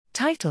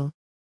Title: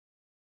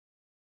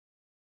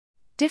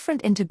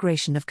 Different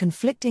integration of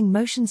conflicting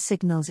motion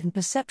signals in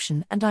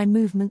perception and eye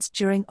movements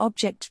during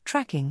object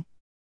tracking.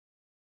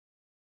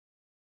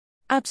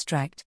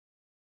 Abstract: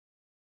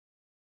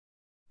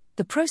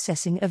 The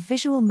processing of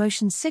visual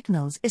motion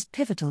signals is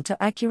pivotal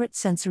to accurate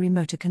sensory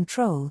motor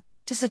control.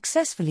 To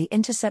successfully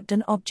intercept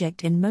an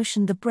object in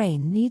motion, the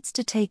brain needs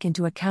to take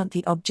into account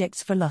the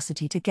object's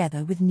velocity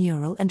together with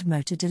neural and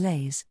motor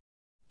delays.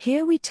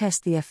 Here we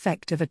test the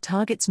effect of a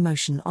target's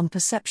motion on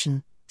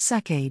perception,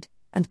 saccade,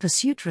 and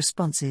pursuit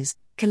responses,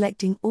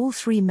 collecting all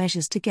three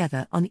measures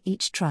together on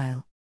each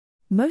trial.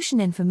 Motion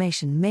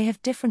information may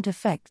have different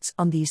effects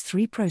on these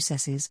three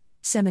processes.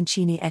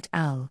 Semencini et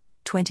al.,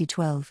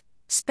 2012,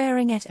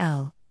 Sparing et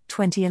al.,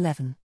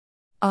 2011.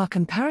 Our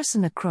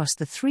comparison across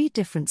the three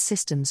different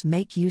systems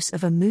make use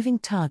of a moving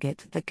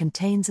target that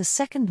contains a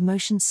second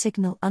motion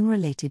signal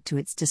unrelated to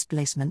its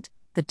displacement,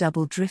 the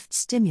double drift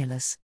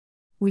stimulus.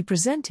 We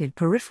presented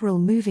peripheral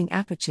moving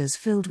apertures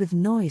filled with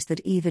noise that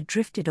either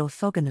drifted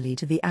orthogonally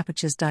to the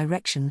aperture's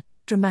direction,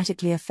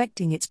 dramatically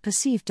affecting its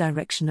perceived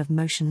direction of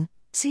motion.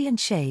 C. and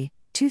Shea,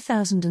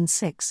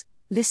 2006,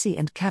 Lissy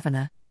and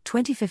Kavanagh,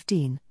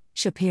 2015,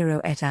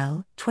 Shapiro et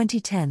al.,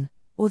 2010,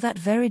 or that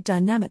varied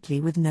dynamically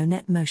with no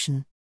net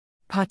motion.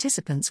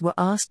 Participants were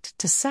asked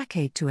to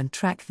saccade to and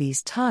track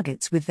these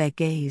targets with their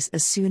gaze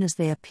as soon as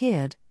they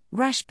appeared,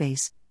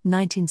 Rashbase,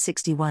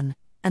 1961,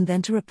 and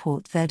then to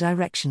report their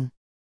direction.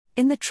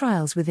 In the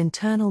trials with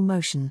internal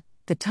motion,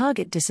 the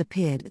target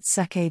disappeared at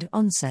saccade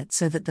onset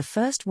so that the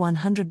first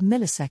 100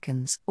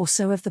 milliseconds or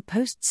so of the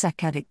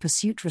post-saccadic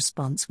pursuit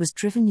response was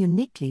driven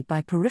uniquely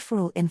by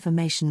peripheral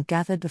information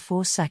gathered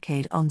before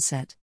saccade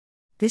onset.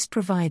 This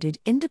provided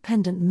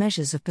independent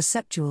measures of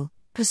perceptual,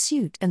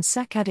 pursuit and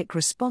saccadic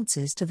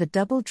responses to the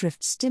double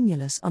drift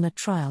stimulus on a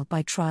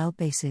trial-by-trial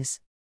basis.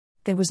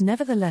 There was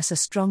nevertheless a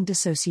strong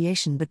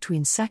dissociation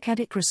between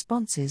saccadic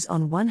responses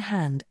on one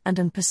hand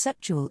and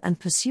perceptual and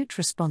pursuit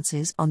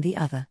responses on the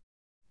other.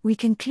 We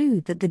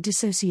conclude that the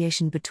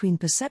dissociation between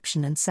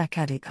perception and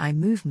saccadic eye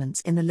movements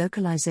in the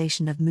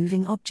localization of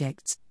moving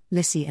objects,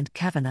 Lissy and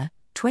Kavanagh,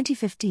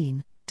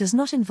 2015, does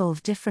not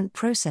involve different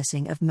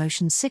processing of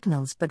motion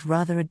signals but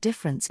rather a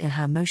difference in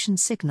how motion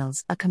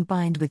signals are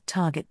combined with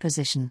target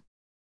position.